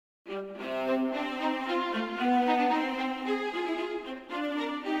Hey,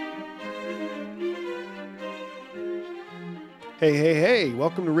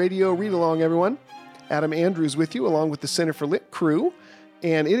 welcome to Radio Read Along, everyone. Adam Andrews with you, along with the Center for Lit crew,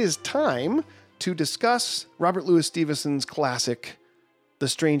 and it is time to discuss Robert Louis Stevenson's classic, The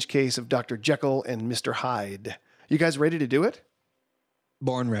Strange Case of Dr. Jekyll and Mr. Hyde. You guys ready to do it?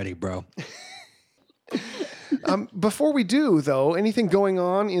 Born ready, bro. Before we do, though, anything going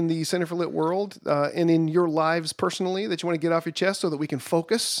on in the Center for Lit world and in your lives personally that you want to get off your chest so that we can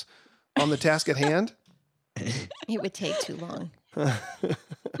focus on the task at hand? It would take too long. It's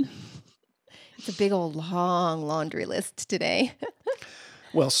a big old long laundry list today.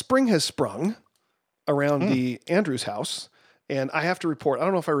 Well, spring has sprung around the Andrews house, and I have to report, I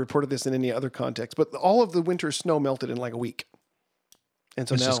don't know if I reported this in any other context, but all of the winter snow melted in like a week. And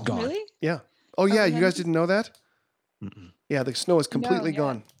so It's now, just gone. Really? yeah. Oh yeah, you guys didn't know that? Mm-mm. Yeah, the snow is completely No,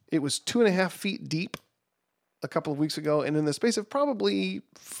 yeah. gone. It was 2.5 feet deep a couple of weeks ago, and in the space of probably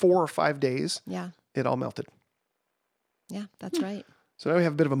 4 or 5 days, Yeah. it all melted. Yeah, that's right. So now we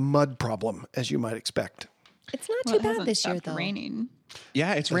have a bit of a mud problem, as you might expect. It's not Well, too it bad hasn't this year, stopped though. raining.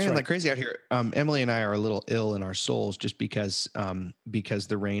 Yeah, it's That's raining right. like crazy out here. Emily and I are a little ill in our souls just because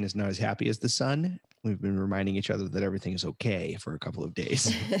the rain is not as happy as the sun. We've been reminding each other that everything is okay for a couple of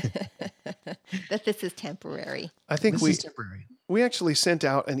days. That this is temporary. I think This is temporary. we actually sent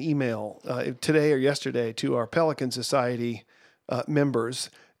out an email today or yesterday to our Pelican Society members,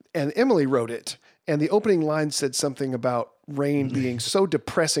 and Emily wrote it. And the opening line said something about rain being so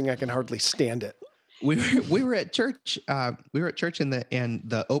depressing I can hardly stand it. We were at church. We were at church and the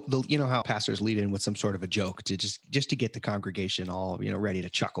you know how pastors lead in with some sort of a joke to just to get the congregation all ready to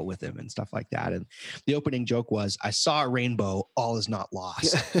chuckle with him and stuff like that. And the opening joke was, "I saw a rainbow. All is not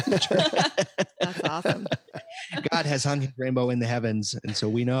lost." That's awesome. God has hung his rainbow in the heavens, and so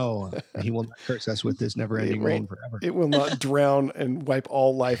we know He will not curse us with this never-ending It will- rain forever. It will not drown and wipe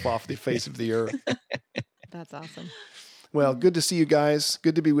all life off the face of the earth. That's awesome. Well, good to see you guys.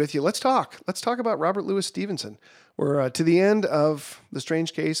 Good to be with you. Let's talk. Let's talk about Robert Louis Stevenson. We're to the end of The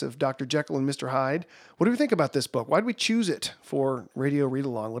Strange Case of Dr. Jekyll and Mr. Hyde. What do we think about this book? Why did we choose it for Radio Read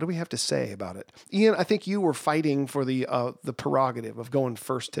Along? What do we have to say about it? Ian, I think you were fighting for the prerogative of going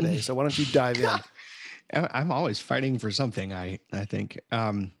first today. So why don't you dive in? I'm always fighting for something. I think.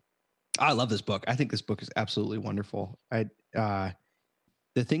 I love this book. I think this book is absolutely wonderful.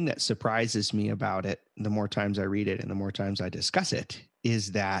 The thing that surprises me about it, the more times I read it and the more times I discuss it,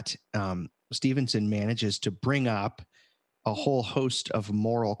 is that Stevenson manages to bring up a whole host of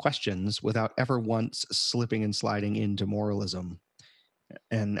moral questions without ever once slipping and sliding into moralism.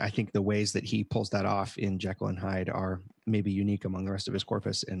 And I think the ways that he pulls that off in Jekyll and Hyde are maybe unique among the rest of his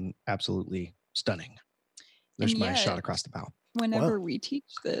corpus and absolutely stunning. There's And my yet- shot across the bow. Whenever we teach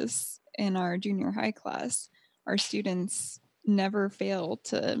this in our junior high class, our students never fail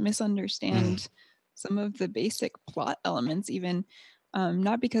to misunderstand some of the basic plot elements, even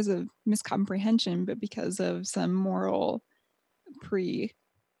not because of miscomprehension, but because of some moral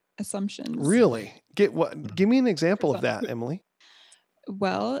pre-assumptions. Really? Give me an example of that, Emily.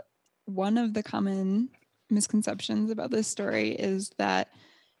 Well, one of the common misconceptions about this story is that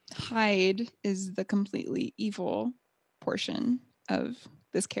Hyde is the completely evil portion of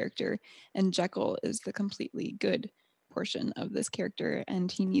this character, and Jekyll is the completely good portion of this character,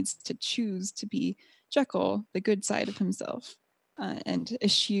 and he needs to choose to be Jekyll, the good side of himself, and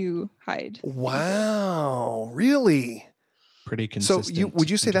eschew Hyde. Wow. Really? Pretty So consistent. would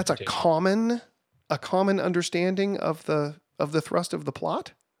you say that's a interpretation. common understanding of the thrust of the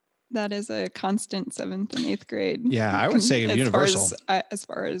plot? That is a constant 7th and 8th grade. Yeah, I would say universal. As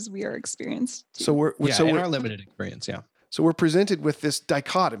far as we are experienced. So we're in our limited experience, yeah. So we're presented with this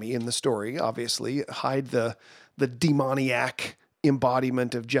dichotomy in the story, obviously. Hyde, the demoniac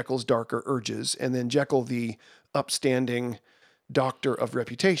embodiment of Jekyll's darker urges, and then Jekyll, the upstanding doctor of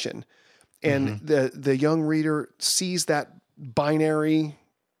reputation. And the young reader sees that binary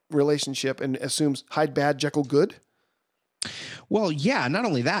relationship and assumes Hyde bad, Jekyll good. Well, yeah, not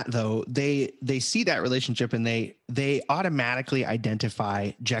only that though, they see that relationship and they automatically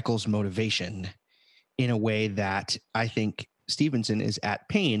identify Jekyll's motivation in a way that I think Stevenson is at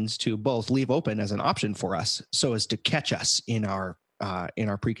pains to both leave open as an option for us so as to catch us in our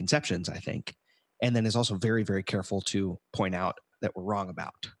preconceptions, I think. And then is also very, very careful to point out that we're wrong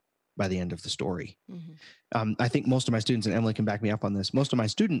about by the end of the story. Mm-hmm. I think most of my students, and Emily can back me up on this, most of my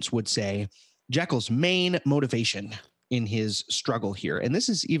students would say Jekyll's main motivation in his struggle here, and this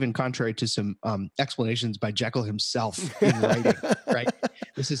is even contrary to some explanations by Jekyll himself in writing, right?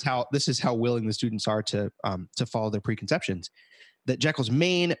 This is how willing the students are to follow their preconceptions. Jekyll's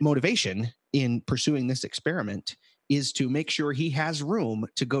main motivation in pursuing this experiment is to make sure he has room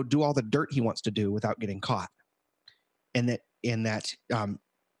to go do all the dirt he wants to do without getting caught. And that in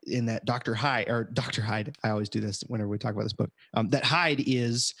that Dr. Hyde, I always do this whenever we talk about this book, that Hyde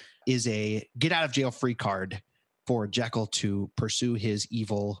is a get out of jail free card for Jekyll to pursue his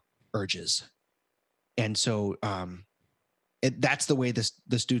evil urges. And so that's the way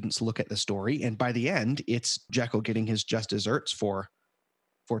the students look at the story. And by the end, it's Jekyll getting his just desserts for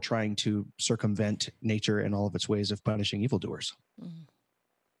trying to circumvent nature and all of its ways of punishing evildoers.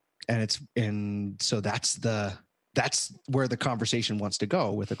 Mm. And so that's where the conversation wants to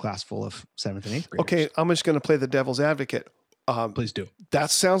go with a class full of 7th and 8th graders. Okay, I'm just going to play the devil's advocate. Please do.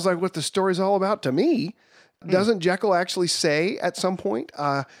 That sounds like what the story's all about to me. Doesn't Jekyll actually say at some point,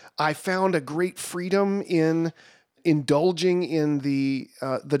 I found a great freedom in indulging in the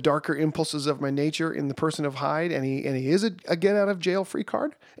darker impulses of my nature in the person of Hyde, and he is a get out of jail free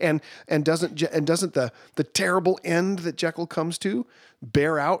card, and doesn't the terrible end that Jekyll comes to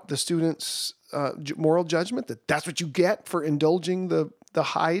bear out the student's moral judgment that's what you get for indulging the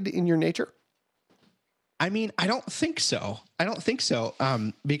Hyde in your nature? I mean, I don't think so.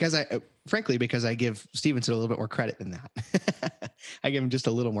 Because I give Stevenson a little bit more credit than that. I give him just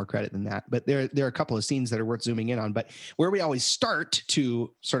a little more credit than that. But there are a couple of scenes that are worth zooming in on. But where we always start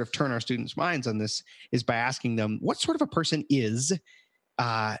to sort of turn our students' minds on this is by asking them, what sort of a person is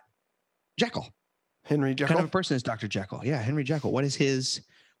Jekyll? Henry Jekyll? What kind of a person is Dr. Jekyll? Yeah, Henry Jekyll. What is his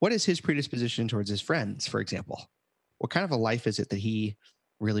predisposition towards his friends, for example? What kind of a life is it that he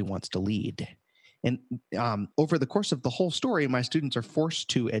really wants to lead? And over the course of the whole story, my students are forced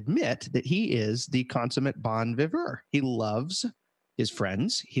to admit that he is the consummate bon viveur. He loves his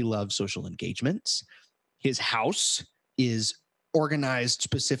friends. He loves social engagements. His house is organized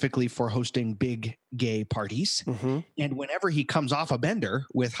specifically for hosting big gay parties. Mm-hmm. And whenever he comes off a bender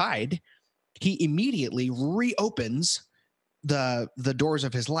with Hyde, he immediately reopens the doors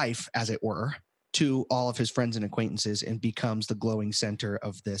of his life, as it were, to all of his friends and acquaintances, and becomes the glowing center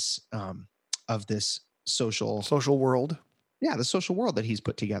of this social world. Yeah, the social world that he's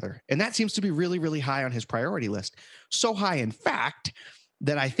put together. And that seems to be really, really high on his priority list. So high, in fact,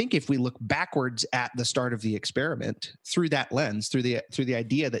 that I think if we look backwards at the start of the experiment through that lens, through the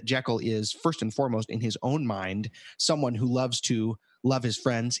idea that Jekyll is first and foremost in his own mind someone who loves to love his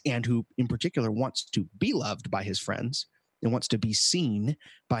friends, and who in particular wants to be loved by his friends and wants to be seen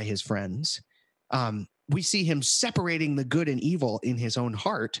by his friends, we see him separating the good and evil in his own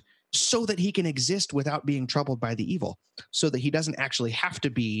heart so that he can exist without being troubled by the evil, so that he doesn't actually have to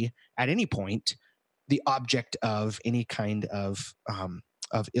be at any point the object of any kind of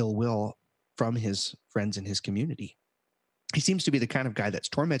ill will from his friends and his community. He seems to be the kind of guy that's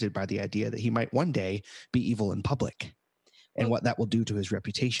tormented by the idea that he might one day be evil in public, and what that will do to his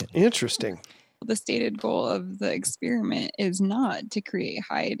reputation. Interesting. The stated goal of the experiment is not to create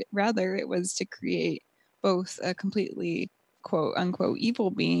Hyde. Rather, it was to create both a completely quote unquote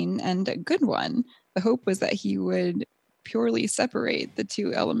evil being and a good one. The hope was that he would purely separate the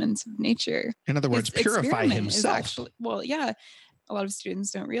two elements of nature. In other words, purify himself. Actually, a lot of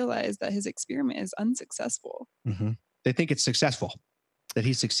students don't realize that his experiment is unsuccessful. Mm-hmm. They think it's successful, that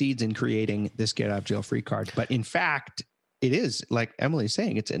he succeeds in creating this get out of jail free card. But in fact, it is, like Emily's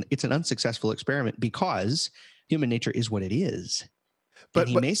saying, it's an unsuccessful experiment because human nature is what it is. But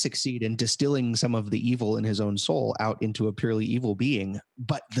he may succeed in distilling some of the evil in his own soul out into a purely evil being,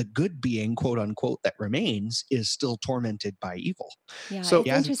 but the good being, quote unquote, that remains is still tormented by evil. Yeah, so it's he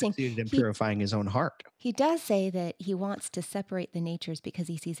hasn't interesting. succeeded in purifying his own heart. He does say that he wants to separate the natures because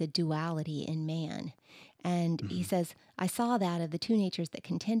he sees a duality in man. And he says, I saw that of the two natures that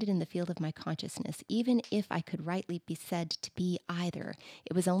contended in the field of my consciousness, even if I could rightly be said to be either,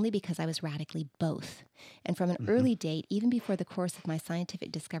 it was only because I was radically both. And from an early date, even before the course of my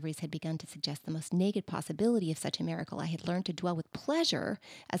scientific discoveries had begun to suggest the most naked possibility of such a miracle, I had learned to dwell with pleasure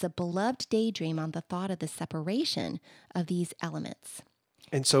as a beloved daydream on the thought of the separation of these elements.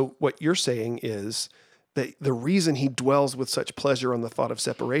 And so what you're saying is that the reason he dwells with such pleasure on the thought of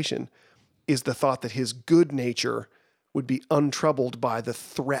separation is the thought that his good nature would be untroubled by the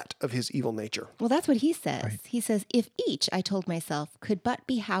threat of his evil nature. Well, that's what he says. Right. He says, if each, I told myself, could but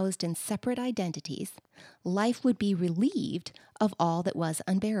be housed in separate identities, life would be relieved of all that was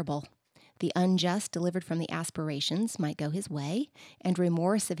unbearable. The unjust delivered from the aspirations might go his way, and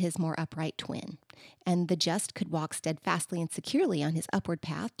remorse of his more upright twin. And the just could walk steadfastly and securely on his upward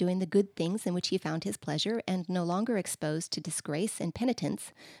path, doing the good things in which he found his pleasure, and no longer exposed to disgrace and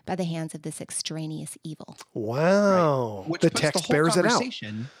penitence by the hands of this extraneous evil. Wow. Which The puts text the whole bears it out.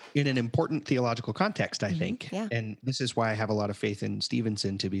 conversation in an important theological context, I think. Yeah. And this is why I have a lot of faith in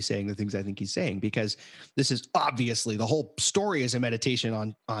Stevenson to be saying the things I think he's saying, because this is obviously the whole story is a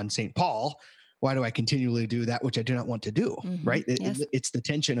meditation on St. Paul. Why do I continually do that which I do not want to do? Mhm. Right? Yes. It's the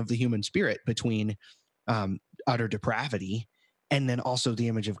tension of the human spirit between utter depravity and then also the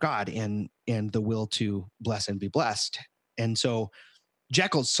image of God and the will to bless and be blessed. And so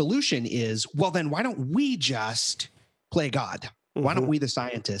Jekyll's solution is, well, then why don't we just play God? Why don't we, the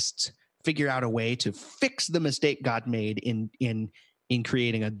scientists, figure out a way to fix the mistake God made in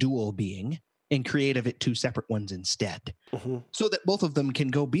creating a dual being and create of it two separate ones instead, so that both of them can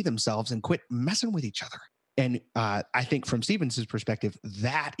go be themselves and quit messing with each other? And I think from Stevenson's perspective,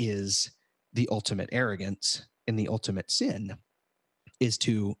 that is the ultimate arrogance and the ultimate sin, is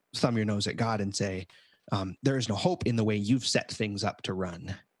to thumb your nose at God and say, there is no hope in the way you've set things up to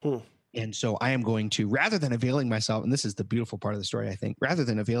run. And so I am going to, rather than availing myself, and this is the beautiful part of the story, I think, rather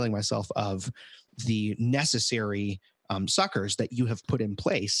than availing myself of the necessary succors that you have put in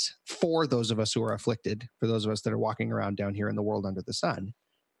place for those of us who are afflicted, for those of us that are walking around down here in the world under the sun,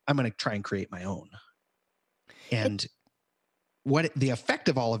 I'm going to try and create my own. And what the effect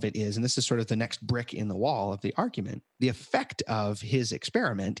of all of it is, and this is sort of the next brick in the wall of the argument, the effect of his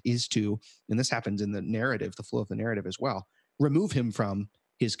experiment is to, and this happens in the narrative, the flow of the narrative as well, remove him from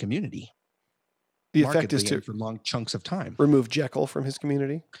his community. The effect is to, for long chunks of time, remove Jekyll from his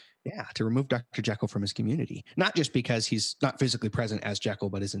community. Yeah, to remove Dr. Jekyll from his community, not just because he's not physically present as Jekyll,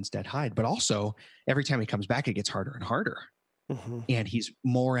 but is instead Hyde, but also every time he comes back, it gets harder and harder. And he's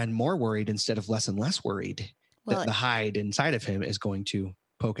more and more worried instead of less and less worried that the Hyde inside of him is going to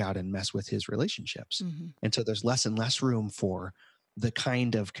poke out and mess with his relationships. And so there's less and less room for the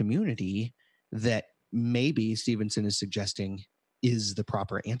kind of community that maybe Stevenson is suggesting is the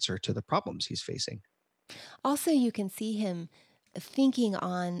proper answer to the problems he's facing. Also, you can see him thinking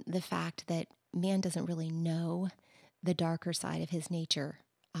on the fact that man doesn't really know the darker side of his nature,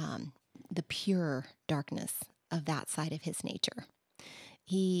 the pure darkness of that side of his nature.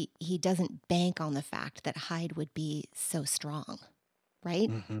 He doesn't bank on the fact that Hyde would be so strong, right?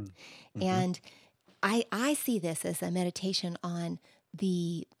 And I see this as a meditation on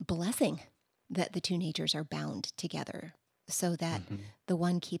the blessing that the two natures are bound together, so that the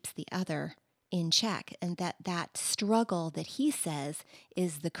one keeps the other in check, and that struggle that he says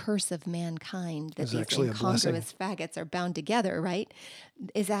is the curse of mankind, that these incongruous faggots are bound together, right,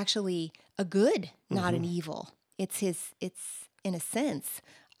 is actually a good, not an evil. It's in a sense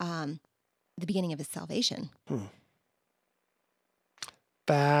the beginning of his salvation.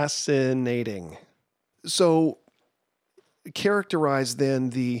 Fascinating. So characterize then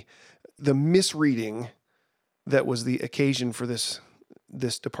the misreading that was the occasion for this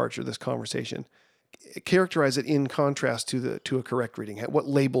departure, this conversation. Characterize it in contrast to a correct reading. What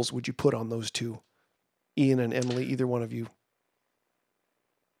labels would you put on those two, Ian and Emily, either one of you?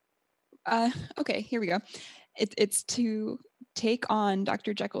 Okay, here we go. It's to take on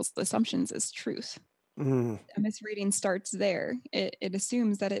Dr. Jekyll's assumptions as truth. A misreading starts there. It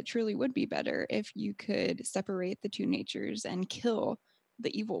assumes that it truly would be better if you could separate the two natures and kill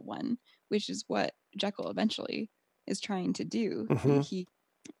the evil one, which is what Jekyll eventually is trying to do.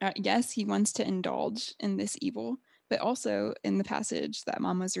 Yes, he wants to indulge in this evil, but also in the passage that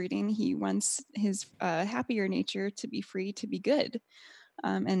Mom was reading, he wants his happier nature to be free to be good,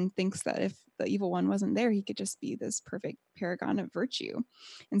 and thinks that if the evil one wasn't there, he could just be this perfect paragon of virtue.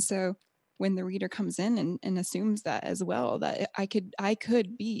 And so when the reader comes in and assumes that as well, that I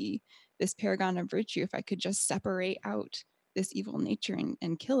could be this paragon of virtue if I could just separate out this evil nature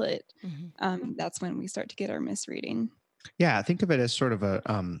and kill it, that's when we start to get our misreading. Yeah, think of it as sort of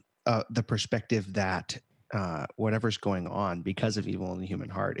the perspective that whatever's going on because of evil in the human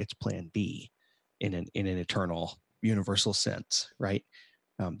heart, it's plan B in an eternal universal sense, right?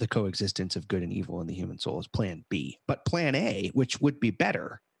 The coexistence of good and evil in the human soul is plan B. But plan A, which would be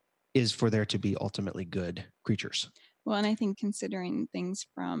better, is for there to be ultimately good creatures. Well, and I think considering things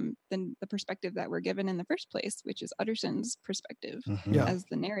from the perspective that we're given in the first place, which is Utterson's perspective as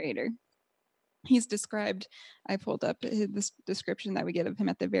the narrator. He's described, I pulled up this description that we get of him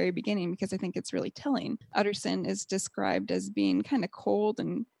at the very beginning because I think it's really telling. Utterson is described as being kind of cold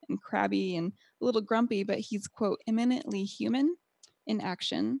and crabby and a little grumpy, but he's, quote, eminently human in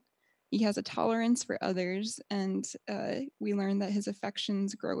action. He has a tolerance for others, and we learn that his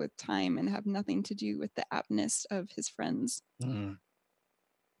affections grow with time and have nothing to do with the aptness of his friends.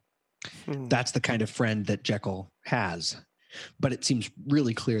 That's the kind of friend that Jekyll has. But it seems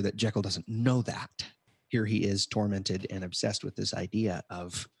really clear that Jekyll doesn't know that. Here he is tormented and obsessed with this idea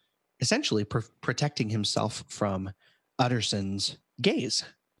of essentially protecting himself from Utterson's gaze,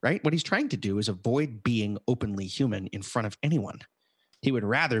 right? What he's trying to do is avoid being openly human in front of anyone. He would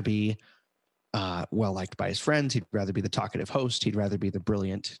rather be well-liked by his friends. He'd rather be the talkative host. He'd rather be the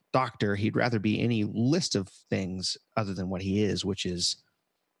brilliant doctor. He'd rather be any list of things other than what he is, which is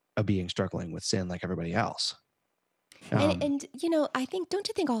a being struggling with sin like everybody else. And you know, don't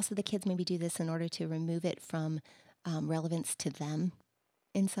you think also the kids maybe do this in order to remove it from relevance to them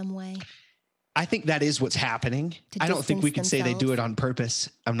in some way? I think that is what's happening. I don't think we could say they do it on purpose.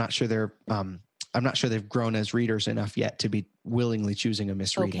 I'm not sure they've grown as readers enough yet to be willingly choosing a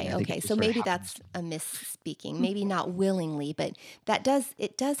misreading. Okay. So maybe that's a misspeaking. Maybe not willingly, but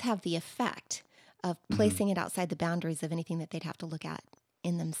it does have the effect of placing it outside the boundaries of anything that they'd have to look at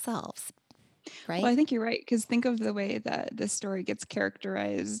in themselves. Right? Well, I think you're right, because think of the way that this story gets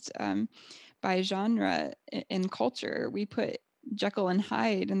characterized by genre in culture. We put Jekyll and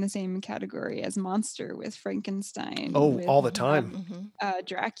Hyde in the same category as monster with Frankenstein. With, all the time.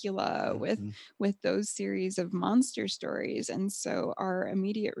 Dracula, with those series of monster stories. And so our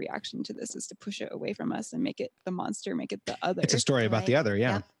immediate reaction to this is to push it away from us and make it the monster, make it the other. It's a story about the other,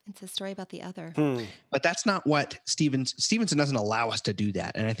 yeah. Yep. It's a story about the other. But that's not what Stevenson doesn't allow us to do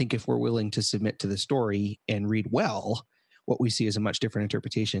that. And I think if we're willing to submit to the story and read well, what we see is a much different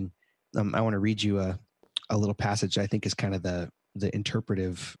interpretation. I want to read you a little passage I think is kind of the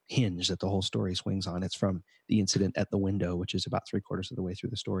interpretive hinge that the whole story swings on. It's from the incident at the window, which is about 3/4 of the way through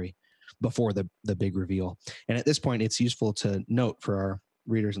the story before the big reveal. And at this point, it's useful to note for our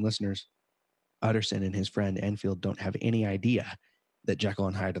readers and listeners, Utterson and his friend Enfield don't have any idea that Jekyll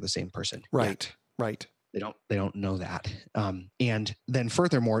and Hyde are the same person. Right. They don't know that. And then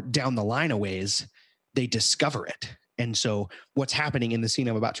furthermore, down the line a ways, they discover it. And so what's happening in the scene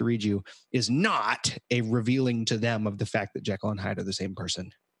I'm about to read you is not a revealing to them of the fact that Jekyll and Hyde are the same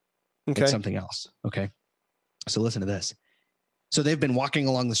person. Okay. It's something else. Okay. So listen to this. So they've been walking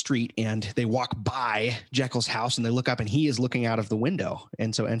along the street and they walk by Jekyll's house and they look up and he is looking out of the window.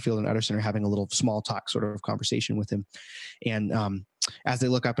 And so Enfield and Utterson are having a little small talk sort of conversation with him. And as they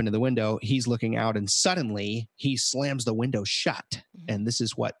look up into the window, he's looking out and suddenly he slams the window shut. And this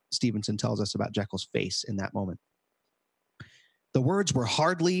is what Stevenson tells us about Jekyll's face in that moment. The words were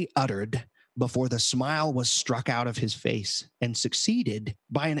hardly uttered before the smile was struck out of his face and succeeded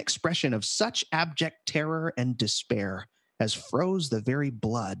by an expression of such abject terror and despair as froze the very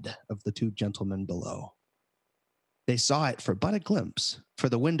blood of the two gentlemen below. They saw it for but a glimpse, for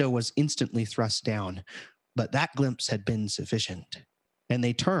the window was instantly thrust down, but that glimpse had been sufficient, and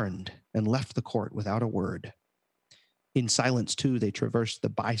they turned and left the court without a word. In silence, too, they traversed the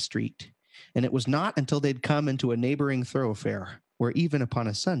by-street, and it was not until they'd come into a neighboring thoroughfare, where even upon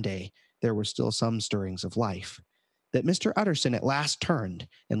a Sunday there were still some stirrings of life, that Mr. Utterson at last turned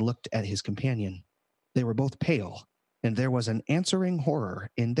and looked at his companion. They were both pale, and there was an answering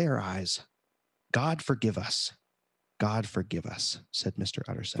horror in their eyes. God forgive us. God forgive us, said Mr.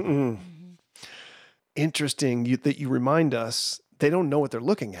 Utterson. Interesting that you remind us they don't know what they're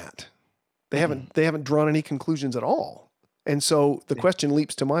looking at. They haven't drawn any conclusions at all. And so the question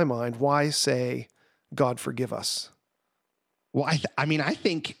leaps to my mind, why say, God forgive us? Well, I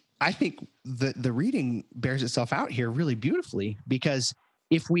think the reading bears itself out here really beautifully, because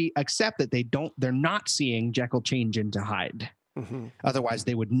if we accept that they're not seeing Jekyll change into Hyde, otherwise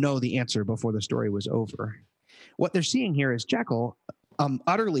they would know the answer before the story was over. What they're seeing here is Jekyll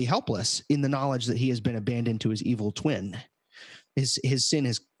utterly helpless in the knowledge that he has been abandoned to his evil twin. His sin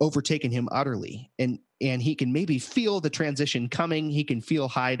has overtaken him utterly, and he can maybe feel the transition coming. He can feel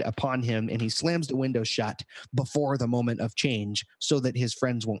Hyde upon him, and he slams the window shut before the moment of change so that his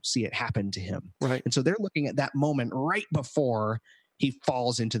friends won't see it happen to him. Right. And so they're looking at that moment right before he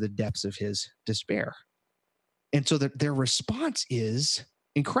falls into the depths of his despair. And so their response is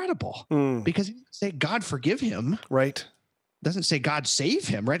incredible because he doesn't say, God forgive him. Right. Doesn't say, God save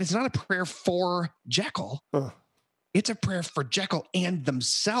him, right? It's not a prayer for Jekyll. It's a prayer for Jekyll and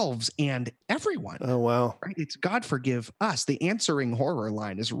themselves and everyone. Oh, wow. Right? It's God forgive us. The answering horror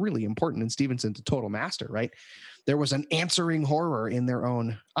line is really important, and Stevenson's a total master, right? There was an answering horror in their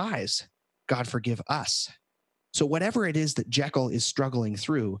own eyes. God forgive us. So whatever it is that Jekyll is struggling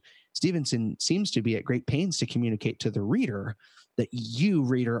through, Stevenson seems to be at great pains to communicate to the reader that you,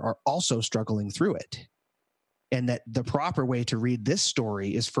 reader, are also struggling through it. And that the proper way to read this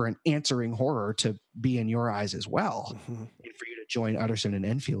story is for an answering horror to be in your eyes as well, and for you to join Utterson and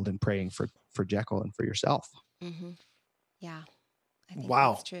Enfield in praying for Jekyll and for yourself. Yeah, I think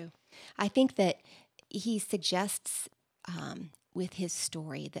Wow. that's true. I think that he suggests with his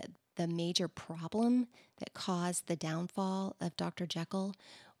story that the major problem that caused the downfall of Dr. Jekyll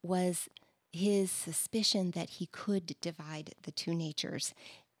was his suspicion that he could divide the two natures,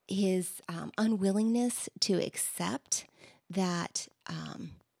 his unwillingness to accept that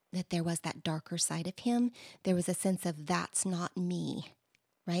that there was that darker side of him. There was a sense of that's not me,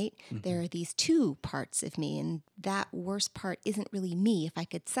 right? Mhm. There are these two parts of me, and that worst part isn't really me. If I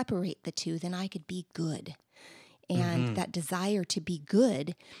could separate the two, then I could be good. And that desire to be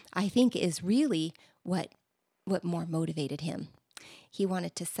good, I think, is really what more motivated him. He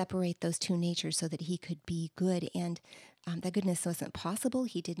wanted to separate those two natures so that he could be good. And that goodness wasn't possible.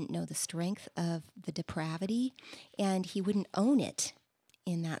 He didn't know the strength of the depravity, and he wouldn't own it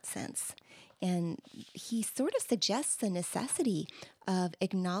in that sense. And he sort of suggests the necessity of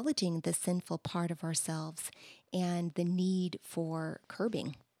acknowledging the sinful part of ourselves and the need for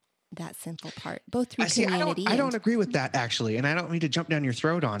curbing that sinful part, both through community. I don't agree with that, actually, and I don't mean to jump down your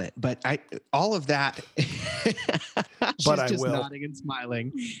throat on it, but all of that. But I just will. nodding and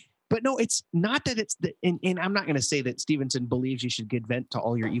smiling. But no, it's not that it's and I'm not going to say that Stevenson believes you should give vent to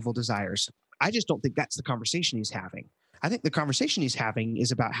all your evil desires. I just don't think that's the conversation he's having. I think the conversation he's having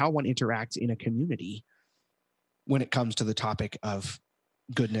is about how one interacts in a community when it comes to the topic of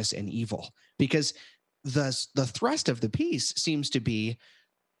goodness and evil, because the thrust of the piece seems to be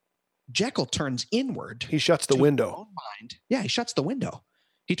Jekyll turns inward. He shuts the to window. his own mind. Yeah, he shuts the window.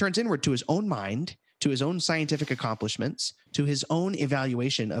 He turns inward to his own mind, to his own scientific accomplishments, to his own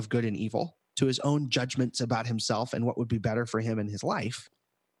evaluation of good and evil, to his own judgments about himself and what would be better for him in his life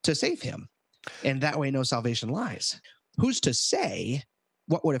to save him. And that way, no salvation lies. Who's to say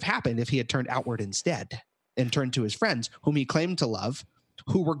what would have happened if he had turned outward instead and turned to his friends, whom he claimed to love,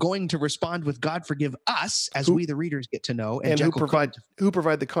 who were going to respond with "God forgive us" as we the readers get to know, And Jekyll who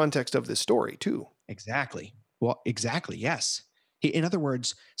provide the context of this story too. Exactly. Well, exactly. Yes. In other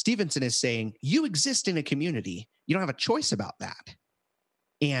words, Stevenson is saying you exist in a community. You don't have a choice about that.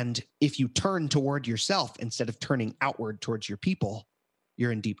 And if you turn toward yourself instead of turning outward towards your people,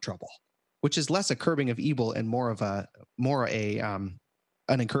 you're in deep trouble, which is less a curbing of evil and more an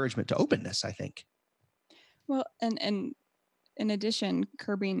encouragement to openness, I think. Well, and in addition,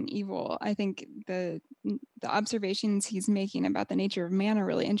 curbing evil, I think the observations he's making about the nature of man are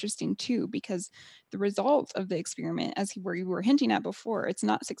really interesting too, because the result of the experiment, as we were hinting at before, it's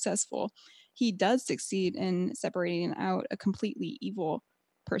not successful. He does succeed in separating out a completely evil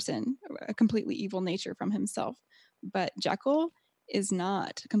person, a completely evil nature from himself. But Jekyll is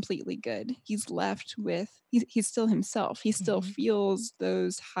not completely good. He's left with, he's still himself. He still feels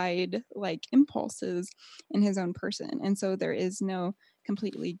those Hyde-like impulses in his own person. And so there is no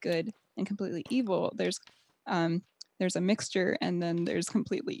completely good and completely evil. There's a mixture, and then there's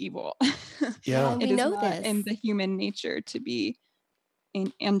completely evil. Yeah. We know this in the human nature to be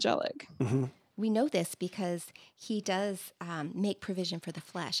angelic. Mm-hmm. We know this because he does make provision for the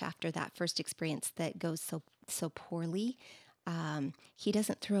flesh after that first experience that goes so poorly. He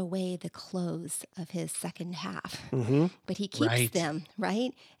doesn't throw away the clothes of his second half, but he keeps them,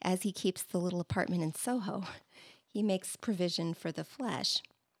 right? As he keeps the little apartment in Soho, he makes provision for the flesh.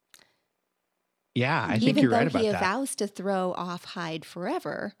 Yeah, I think you're right about that. Even though he vows to throw off Hyde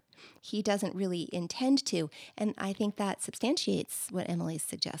forever, he doesn't really intend to. And I think that substantiates what Emily's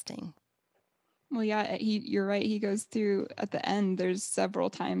suggesting. Well, yeah, you're right. He goes through at the end. There's several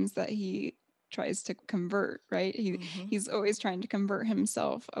times that he tries to convert, right? He's always trying to convert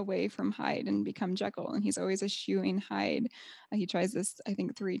himself away from Hyde and become Jekyll, and he's always eschewing Hyde. He tries this, I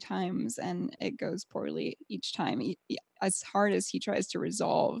think, 3 times, and it goes poorly each time. As hard as he tries to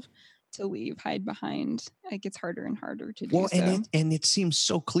resolve to leave Hyde behind, it gets harder and harder to do so. And it seems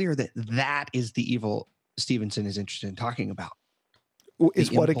so clear that is the evil Stevenson is interested in talking about.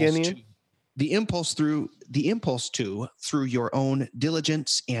 Is what again, Ian? The impulse to, through your own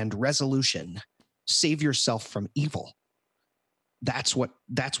diligence and resolution, save yourself from evil. That's what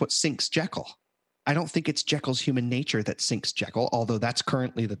sinks Jekyll. I don't think it's Jekyll's human nature that sinks Jekyll, although that's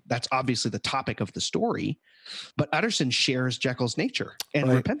obviously the topic of the story. But Utterson shares Jekyll's nature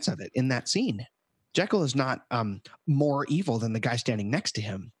and repents of it in that scene. Jekyll is not more evil than the guy standing next to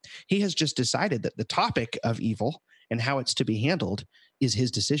him. He has just decided that the topic of evil and how it's to be handled is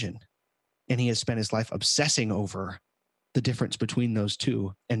his decision. And he has spent his life obsessing over the difference between those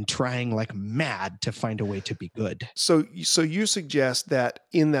two and trying like mad to find a way to be good. So you suggest that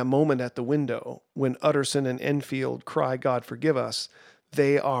in that moment at the window, when Utterson and Enfield cry, "God forgive us,"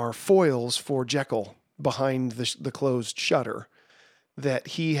 they are foils for Jekyll behind the closed shutter, that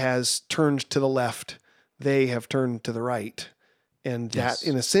he has turned to the left, they have turned to the right, And Yes. that,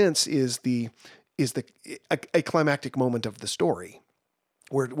 in a sense, is a climactic moment of the story,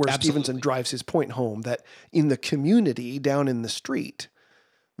 where Stevenson Absolutely. drives his point home that in the community down in the street,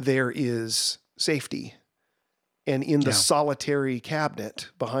 there is safety. And in the Yeah. solitary cabinet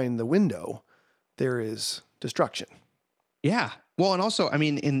behind the window, there is destruction. Yeah. Well, and also, I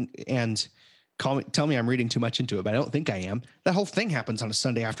mean, tell me I'm reading too much into it, but I don't think I am. That whole thing happens on a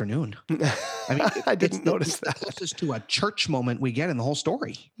Sunday afternoon. I mean, I didn't notice it's that. the closest to a church moment we get in the whole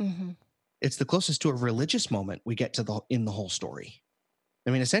story. Mm-hmm. It's the closest to a religious moment we get in the whole story.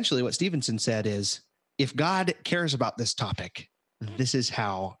 I mean, essentially what Stevenson said is, if God cares about this topic, this is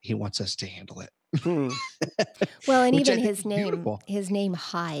how he wants us to handle it. Hmm. Well, and Which I even think is beautiful. his name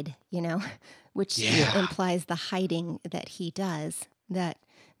Hyde, which Yeah. implies the hiding that he does, that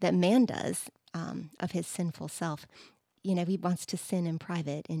man does of his sinful self. He wants to sin in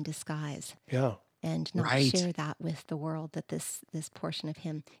private, in disguise, Yeah. and not Right. share that with the world, that this portion of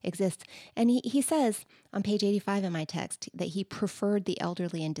him exists. And he says on page 85 in my text that he preferred the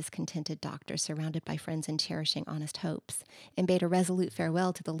elderly and discontented doctor surrounded by friends and cherishing honest hopes, and bade a resolute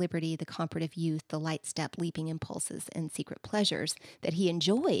farewell to the liberty, the comparative youth, the light step, leaping impulses, and secret pleasures that he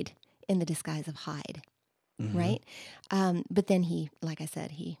enjoyed in the disguise of Hyde. Mhm. Right. But then he, like I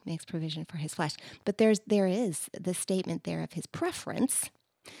said, he makes provision for his flesh. But there is the statement there of his preference,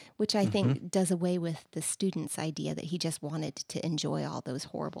 which I think does away with the student's idea that he just wanted to enjoy all those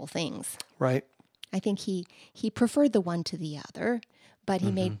horrible things. Right. I think he preferred the one to the other, but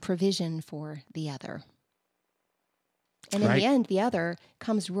he made provision for the other. And in Right. the end, the other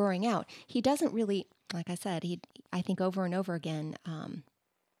comes roaring out. He doesn't really, like I said, I think over and over again,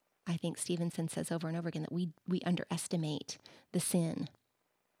 I think Stevenson says over and over again that we underestimate the sin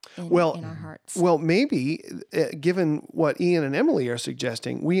in our hearts. Well, maybe, given what Ian and Emily are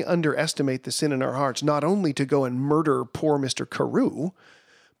suggesting, we underestimate the sin in our hearts, not only to go and murder poor Mr. Carew,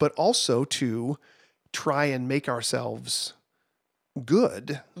 but also to try and make ourselves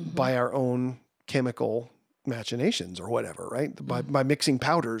good by our own chemical machinations or whatever, right? By mixing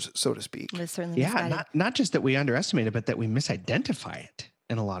powders, so to speak. It was certainly Yeah, misguided. not just that we underestimate it, but that we misidentify it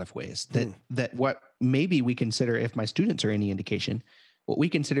in a lot of ways. That what maybe we consider, if my students are any indication, what we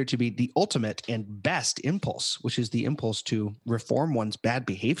consider to be the ultimate and best impulse, which is the impulse to reform one's bad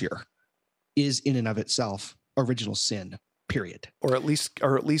behavior, is in and of itself original sin, period. Or at least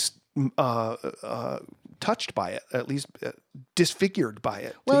touched by it, at least disfigured by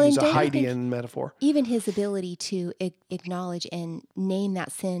it, Well, to use and a don't you think Heidean metaphor. Even his ability to acknowledge and name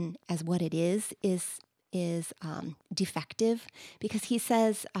that sin as what it is defective, because he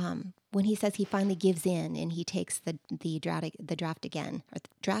says when he says he finally gives in and he takes the draft again, or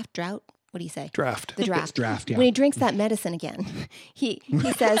drought. What do you say? Draft. The draft. Draft, yeah. When he drinks that medicine again, he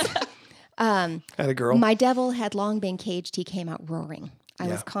says, Had a girl. "My devil had long been caged. He came out roaring. I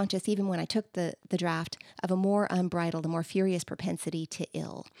was Yeah. conscious, even when I took the draft, of a more unbridled, a more furious propensity to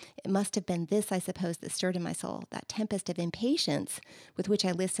ill. It must have been this, I suppose, that stirred in my soul, that tempest of impatience with which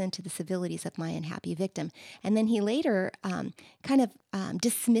I listened to the civilities of my unhappy victim." And then he later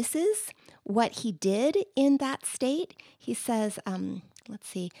dismisses what he did in that state. He says, let's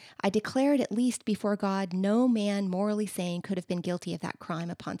see, "I declared at least before God no man morally sane could have been guilty of that crime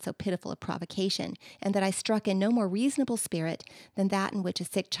upon so pitiful a provocation, and that I struck in no more reasonable spirit than that in which a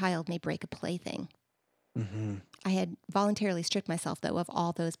sick child may break a plaything." I had voluntarily stripped myself, though, of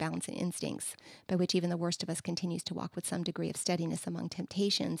all those balancing instincts, by which even the worst of us continues to walk with some degree of steadiness among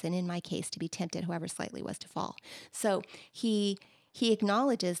temptations, and in my case, to be tempted, however slightly, was to fall. So he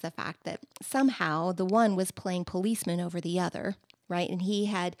acknowledges the fact that somehow the one was playing policeman over the other, right? And he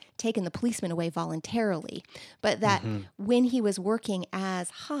had taken the policeman away voluntarily. But that when he was working as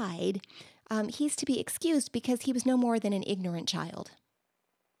Hyde, he's to be excused because he was no more than an ignorant child,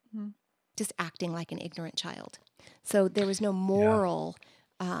 just acting like an ignorant child. So there was no moral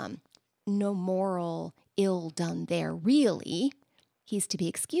ill done there, really. He's to be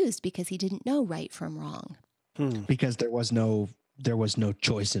excused because he didn't know right from wrong. Because there was no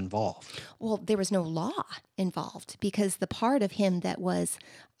choice involved. Well, there was no law involved, because the part of him that was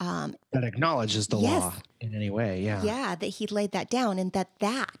That acknowledges the Yes. law in any way. Yeah. that he laid that down, and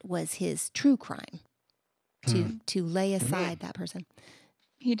that was his true crime, to lay aside that person.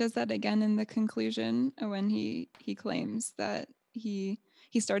 He does that again in the conclusion when he claims that he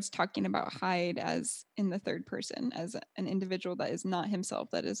starts talking about Hyde as in the third person, as an individual that is not himself,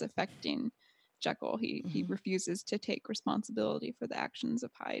 that is affecting Jekyll. He refuses to take responsibility for the actions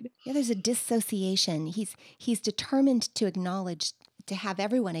of Hyde. Yeah, there's a dissociation. He's determined to have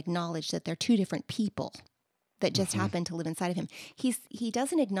everyone acknowledge that they're two different people that just happen to live inside of him. He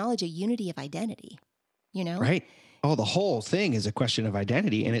doesn't acknowledge a unity of identity, Right. Oh, the whole thing is a question of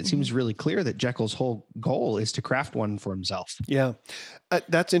identity. And it seems really clear that Jekyll's whole goal is to craft one for himself. Yeah.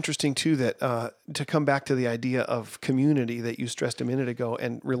 That's interesting too, that to come back to the idea of community that you stressed a minute ago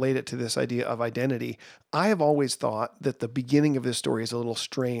and relate it to this idea of identity. I have always thought that the beginning of this story is a little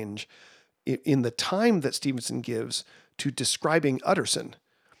strange in the time that Stevenson gives to describing Utterson,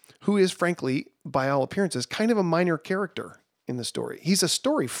 who is frankly, by all appearances, kind of a minor character in the story. He's a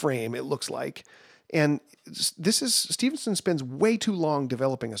story frame, it looks like. And Stevenson spends way too long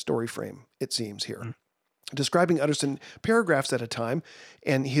developing a story frame, it seems here. Describing Utterson paragraphs at a time,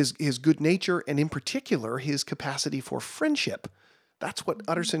 and his good nature, and in particular, his capacity for friendship. That's what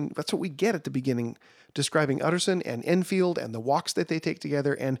we get at the beginning, describing Utterson and Enfield and the walks that they take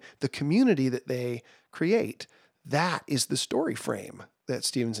together and the community that they create. That is the story frame that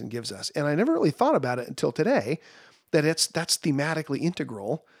Stevenson gives us. And I never really thought about it until today, that that's thematically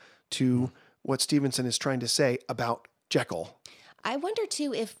integral to what Stevenson is trying to say about Jekyll. I wonder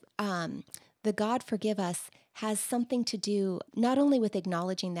too if the God Forgive Us has something to do not only with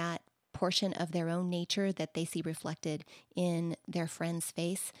acknowledging that portion of their own nature that they see reflected in their friend's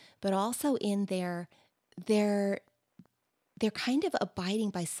face, but also in their kind of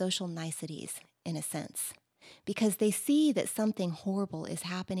abiding by social niceties in a sense. Because they see that something horrible is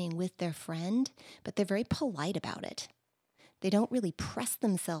happening with their friend, but they're very polite about it. They don't really press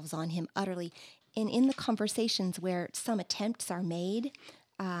themselves on him utterly. And in the conversations where some attempts are made,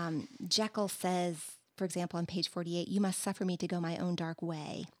 Jekyll says, for example, on page 48, "You must suffer me to go my own dark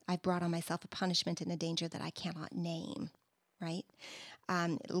way. I've brought on myself a punishment and a danger that I cannot name," right?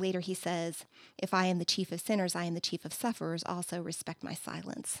 Later he says, "If I am the chief of sinners, I am the chief of sufferers. Also respect my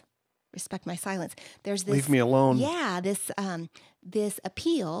silence." Respect my silence. There's this, leave me alone. Yeah, this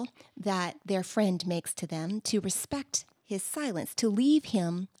appeal that their friend makes to them to respect his silence, to leave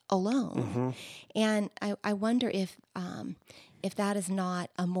him alone. And I wonder if that is not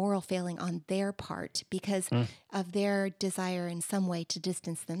a moral failing on their part because of their desire in some way to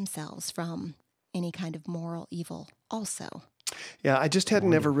distance themselves from any kind of moral evil also. Yeah, I just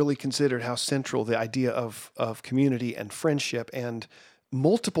hadn't ever really considered how central the idea of community and friendship and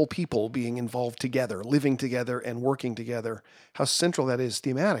multiple people being involved together, living together and working together, how central that is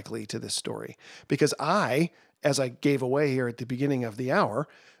thematically to this story. Because as I gave away here at the beginning of the hour,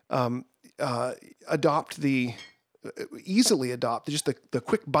 easily adopt just the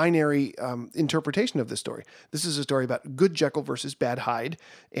quick binary interpretation of this story. This is a story about good Jekyll versus bad Hyde,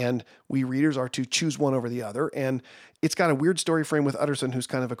 and we readers are to choose one over the other. And it's got a weird story frame with Utterson, who's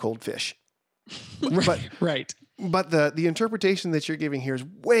kind of a cold fish. Right. But the interpretation that you're giving here is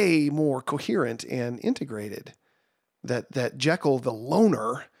way more coherent and integrated. That Jekyll, the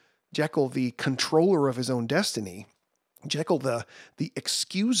loner, Jekyll, the controller of his own destiny, Jekyll, the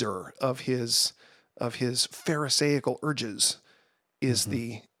excuser of his pharisaical urges, is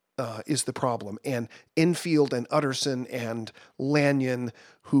the problem, and Enfield and Utterson and Lanyon,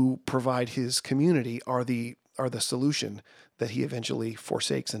 who provide his community, are the solution that he eventually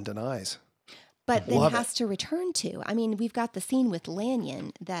forsakes and denies. But then has to return to. I mean, we've got the scene with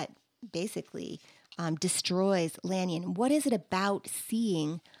Lanyon that basically destroys Lanyon. What is it about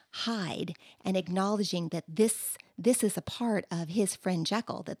seeing Hyde and acknowledging that this is a part of his friend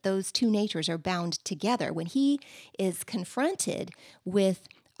Jekyll, that those two natures are bound together? When he is confronted with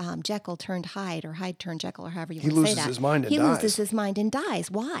Jekyll turned Hyde, or Hyde turned Jekyll, or however you want to say that. He loses his mind and dies. He loses his mind and dies.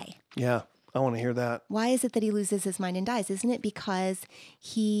 Why? Yeah, I want to hear that. Why is it that he loses his mind and dies? Isn't it because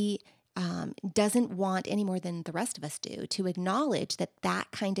he doesn't want, any more than the rest of us do, to acknowledge that that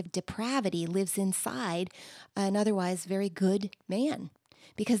kind of depravity lives inside an otherwise very good man?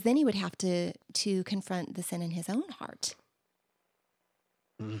 Because then he would have to confront the sin in his own heart.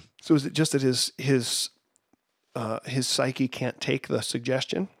 So is it just that his psyche can't take the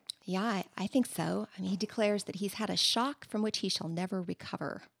suggestion? Yeah, I think so. I mean, he declares that he's had a shock from which he shall never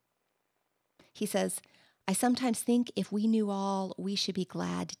recover. He says, "I sometimes think if we knew all, we should be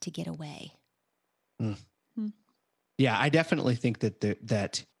glad to get away." Yeah, I definitely think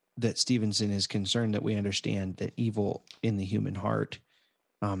that Stevenson is concerned that we understand that evil in the human heart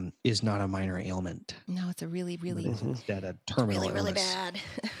is not a minor ailment. No, it's a really, really, instead a terminal really, really illness. bad.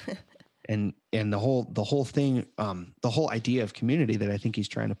 And the whole thing, the whole idea of community that I think he's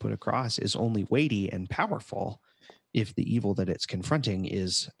trying to put across is only weighty and powerful if the evil that it's confronting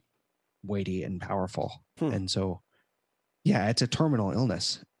is weighty and powerful. And so, yeah, it's a terminal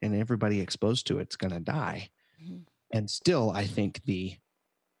illness, and everybody exposed to it's going to die. And still, I think the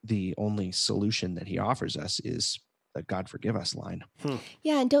only solution that he offers us is the "God forgive us" line.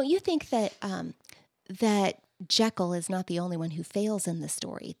 Yeah, and don't you think that that Jekyll is not the only one who fails in the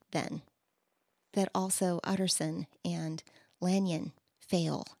story then? that also Utterson and Lanyon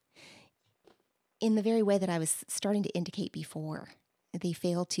fail in the very way that I was starting to indicate before. They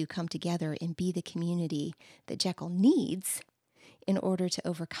fail to come together and be the community that Jekyll needs in order to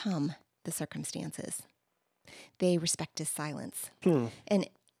overcome the circumstances. They respect his silence.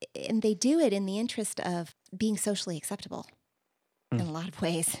 And they do it in the interest of being socially acceptable in a lot of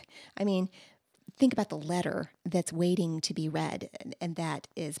ways. I mean, think about the letter that's waiting to be read and that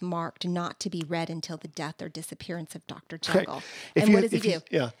is marked not to be read until the death or disappearance of Dr. Jekyll. Right. And what does he do?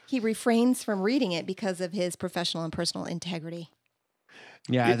 Yeah. He refrains from reading it because of his professional and personal integrity.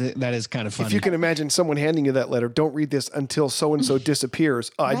 Yeah, that is kind of funny. If you can imagine someone handing you that letter, don't read this until so-and-so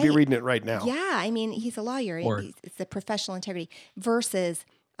disappears. I'd be Right. reading it right now. Yeah, I mean, he's a lawyer. It's the professional integrity versus,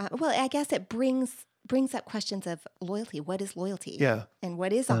 well, I guess it brings up questions of loyalty. What is loyalty? Yeah. And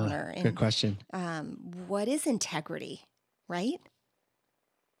what is honor? Good question. What is integrity? Right?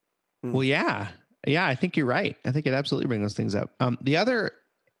 Well, yeah, I think you're right. I think it absolutely brings those things up. The other,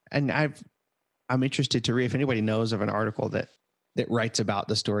 and I'm interested to read if anybody knows of an article that writes about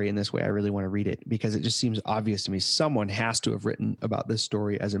the story in this way. I really want to read it because it just seems obvious to me. Someone has to have written about this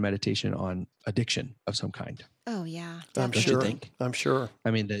story as a meditation on addiction of some kind. Oh yeah, I'm definitely. sure. Don't you think? I'm sure.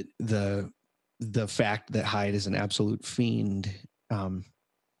 I mean, the fact that Hyde is an absolute fiend. I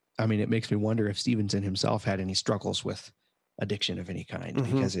mean, it makes me wonder if Stevenson himself had any struggles with addiction of any kind,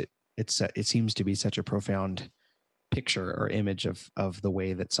 because it seems to be such a profound picture or image of the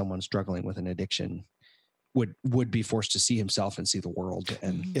way that someone struggling with an addiction would be forced to see himself and see the world.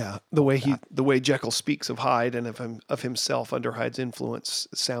 And Yeah, the way Jekyll speaks of Hyde and of himself under Hyde's influence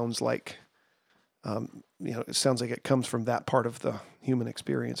sounds like, it sounds like it comes from that part of the human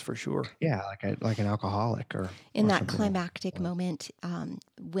experience for sure. yeah, like an alcoholic or In that something. climactic moment,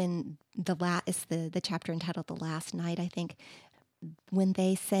 when it's the chapter entitled "The Last Night," I think, when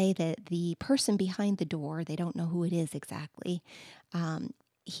they say that the person behind the door, they don't know who it is exactly,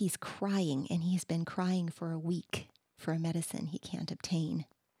 he's crying, and he's been crying for a week for a medicine he can't obtain.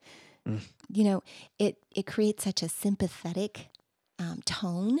 It creates such a sympathetic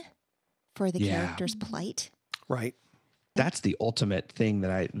tone for the character's plight. Right. That's the ultimate thing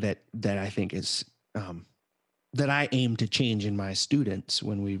that I think is that I aim to change in my students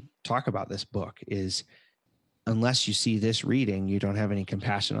when we talk about this book is, unless you see this reading, you don't have any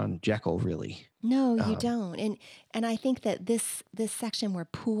compassion on Jekyll, really. No, you don't. And I think that this section where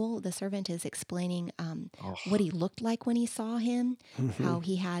Poole, the servant, is explaining what he looked like when he saw him, how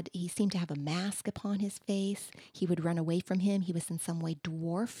he seemed to have a mask upon his face. He would run away from him. He was in some way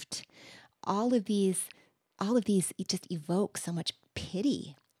dwarfed. All of these just evoke so much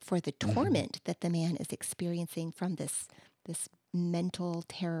pity for the torment that the man is experiencing from this mental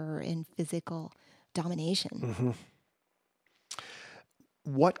terror and physical domination.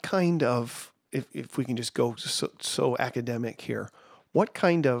 What kind of, if we can just go so academic here, what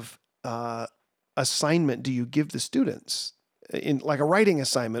kind of assignment do you give the students in like a writing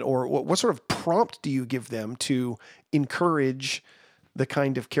assignment, or what sort of prompt do you give them to encourage the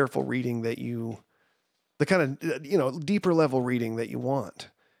kind of careful reading that the kind of, deeper level reading that you want,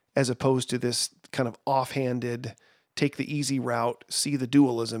 as opposed to this kind of offhanded, take the easy route, see the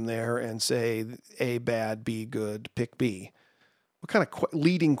dualism there and say A bad, B good, pick B. What kind of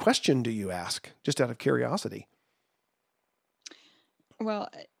leading question do you ask, just out of curiosity? Well,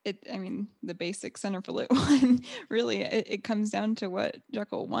 the basic centerfold one, really, it comes down to what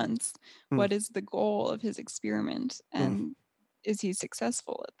Jekyll wants. What is the goal of his experiment? And is he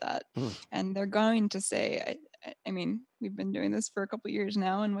successful at that? And they're going to say, we've been doing this for a couple of years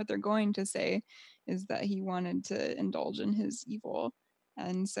now, and what they're going to say is that he wanted to indulge in his evil.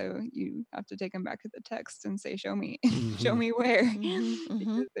 And so you have to take him back to the text and say, show me, show me where,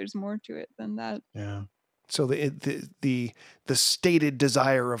 because there's more to it than that. Yeah. So the stated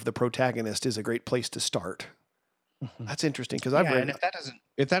desire of the protagonist is a great place to start. That's interesting, because I've read. And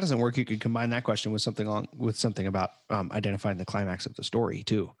if that doesn't work, you could combine that question with something about identifying the climax of the story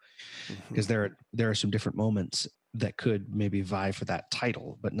too, because there are some different moments that could maybe vie for that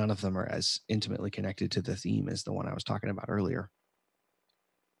title, but none of them are as intimately connected to the theme as the one I was talking about earlier.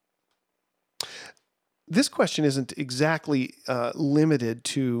 This question isn't exactly limited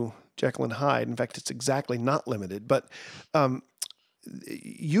to Jekyll and Hyde. In fact, it's exactly not limited. But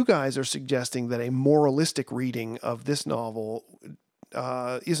you guys are suggesting that a moralistic reading of this novel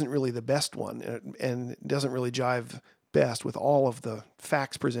isn't really the best one, and doesn't really jive best with all of the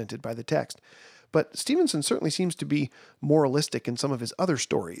facts presented by the text. But Stevenson certainly seems to be moralistic in some of his other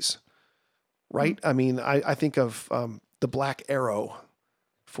stories, right? I mean, I think of The Black Arrow,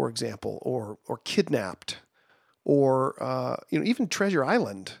 for example, or Kidnapped, or even Treasure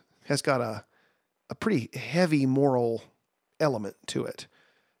Island has got a pretty heavy moral element to it.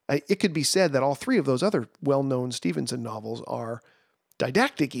 It could be said that all three of those other well-known Stevenson novels are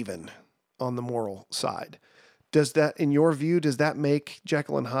didactic even on the moral side. Does that, in your view, does that make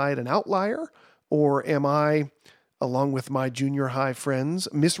Jekyll and Hyde an outlier? Or am I, along with my junior high friends,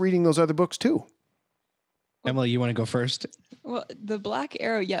 misreading those other books too? Emily, you want to go first? Well, the Black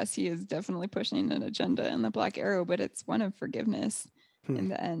Arrow, yes, he is definitely pushing an agenda in the Black Arrow, but it's one of forgiveness in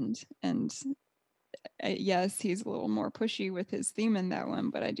the end. And yes, he's a little more pushy with his theme in that one,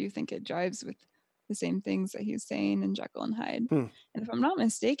 but I do think it jives with the same things that he's saying in Jekyll and Hyde. And if I'm not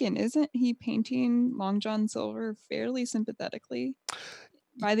mistaken, isn't he painting Long John Silver fairly sympathetically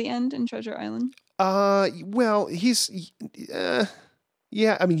by the end in Treasure Island? Well, he's,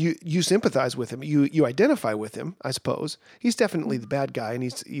 yeah, I mean, you sympathize with him. You identify with him, I suppose. He's definitely the bad guy, and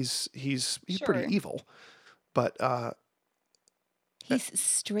he's Sure. pretty evil. But He's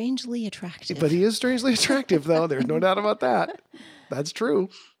strangely attractive. but he is strangely attractive, though. There's no doubt about that. That's true.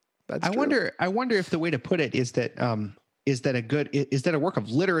 That's true. I wonder if the way to put it is that a work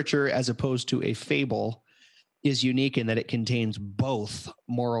of literature as opposed to a fable is unique in that it contains both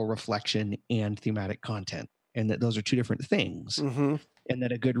moral reflection and thematic content, and that those are two different things. Mm-hmm. And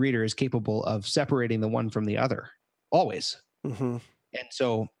that a good reader is capable of separating the one from the other, always. Mm-hmm. And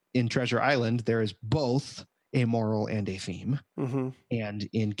so in Treasure Island, there is both a moral and a theme. Mm-hmm. And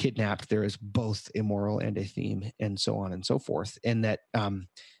in Kidnapped, there is both a moral and a theme, and so on and so forth. And that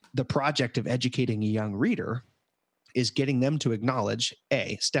the project of educating a young reader is getting them to acknowledge,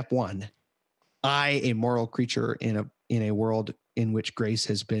 step one, I, a moral creature in a world in which grace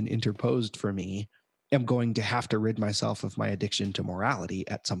has been interposed for me, am going to have to rid myself of my addiction to morality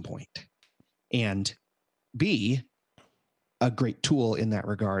at some point. And B, a great tool in that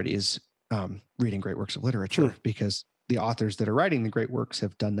regard is reading great works of literature, because the authors that are writing the great works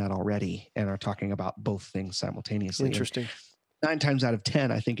have done that already and are talking about both things simultaneously. Interesting. And 9 times out of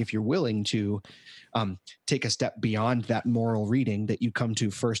 10, I think if you're willing to take a step beyond that moral reading that you come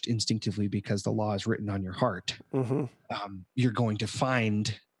to first instinctively because the law is written on your heart, you're going to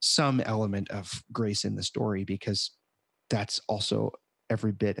find some element of grace in the story, because that's also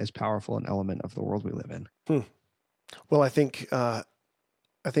every bit as powerful an element of the world we live in. Well, I think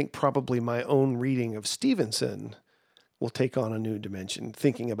probably my own reading of Stevenson will take on a new dimension,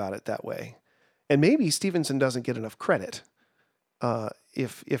 thinking about it that way. And maybe Stevenson doesn't get enough credit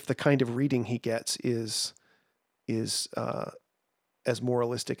if the kind of reading he gets is as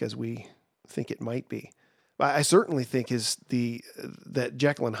moralistic as we think it might be. I certainly think that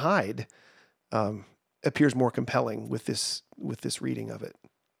Jekyll and Hyde appears more compelling with this reading of it,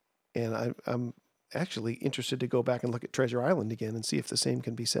 and I'm actually interested to go back and look at Treasure Island again and see if the same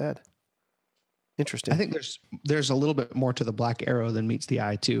can be said. Interesting. I think there's a little bit more to the Black Arrow than meets the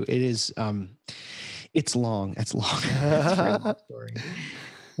eye too. It is it's long. It's long. It's a very long story.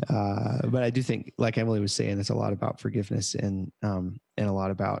 But I do think, like Emily was saying, it's a lot about forgiveness and a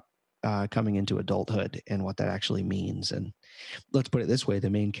lot about coming into adulthood and what that actually means. And let's put it this way: the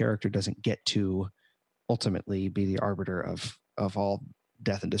main character doesn't get to ultimately be the arbiter of all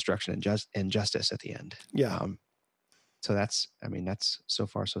death and destruction and justice at the end. Yeah. So that's so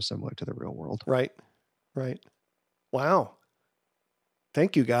far so similar to the real world. Right. Wow.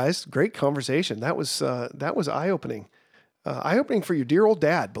 Thank you, guys. Great conversation. That was eye-opening. Eye-opening for your dear old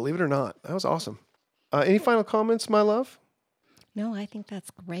dad, believe it or not. That was awesome. Any final comments, my love? No, I think that's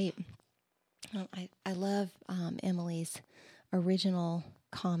great. I love Emily's original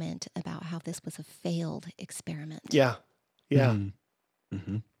comment about how this was a failed experiment. Yeah. Mm-hmm.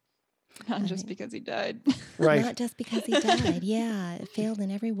 Mm-hmm. Not just because he died. Right. Not just because he died. Yeah, it failed in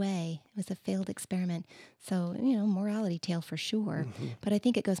every way. It was a failed experiment. So, morality tale for sure. Mm-hmm. But I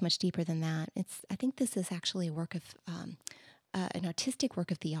think it goes much deeper than that. I think this is actually a work of, an artistic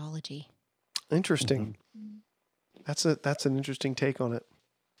work of theology. Interesting. Mm-hmm. That's an interesting take on it.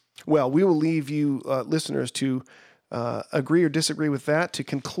 Well, we will leave you listeners to agree or disagree with that, to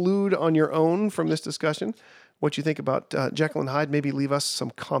conclude on your own from this discussion what you think about Jekyll and Hyde. Maybe leave us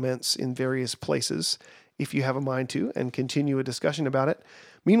some comments in various places if you have a mind to, and continue a discussion about it.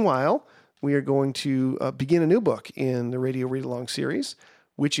 Meanwhile, we are going to begin a new book in the Radio Read Along series,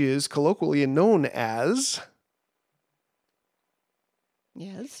 which is colloquially known as...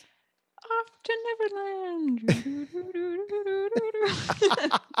 Yes. Off to Neverland.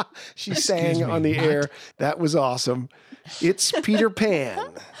 She sang on the air. That was awesome. It's Peter Pan.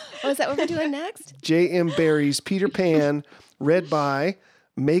 Oh, is that what we're doing next? J.M. Barrie's Peter Pan, read by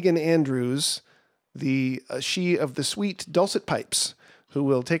Megan Andrews, she of the sweet dulcet pipes, who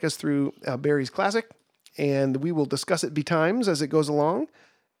will take us through Barrie's classic, and we will discuss it betimes as it goes along.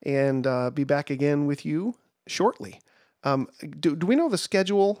 and be back again with you shortly. Do we know the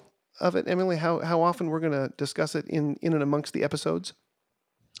schedule of it, Emily? How often we're going to discuss it in and amongst the episodes?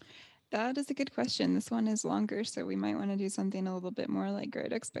 That is a good question. This one is longer, so we might want to do something a little bit more like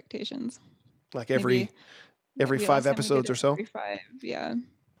Great Expectations. Like every Maybe 5 last time we episodes did or so? Every 5, yeah.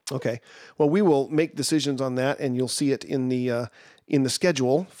 Okay. Well, we will make decisions on that, and you'll see it in the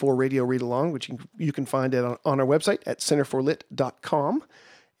schedule for Radio Read Along, which you can find it on our website at centerforlit.com.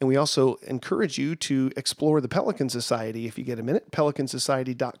 And we also encourage you to explore the Pelican Society if you get a minute,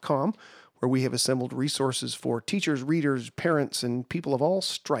 pelicansociety.com, where we have assembled resources for teachers, readers, parents, and people of all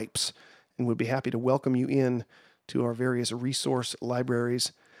stripes, and we'd be happy to welcome you in to our various resource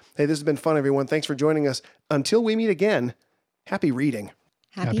libraries. Hey, this has been fun, everyone. Thanks for joining us. Until we meet again, happy reading.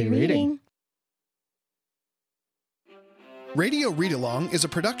 Happy reading. Radio Read Along is a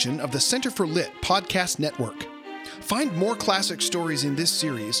production of the Center for Lit Podcast Network. Find more classic stories in this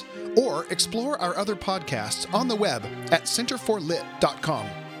series or explore our other podcasts on the web at centerforlit.com.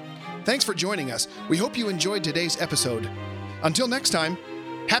 Thanks for joining us. We hope you enjoyed today's episode. Until next time,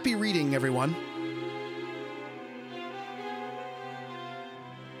 happy reading, everyone.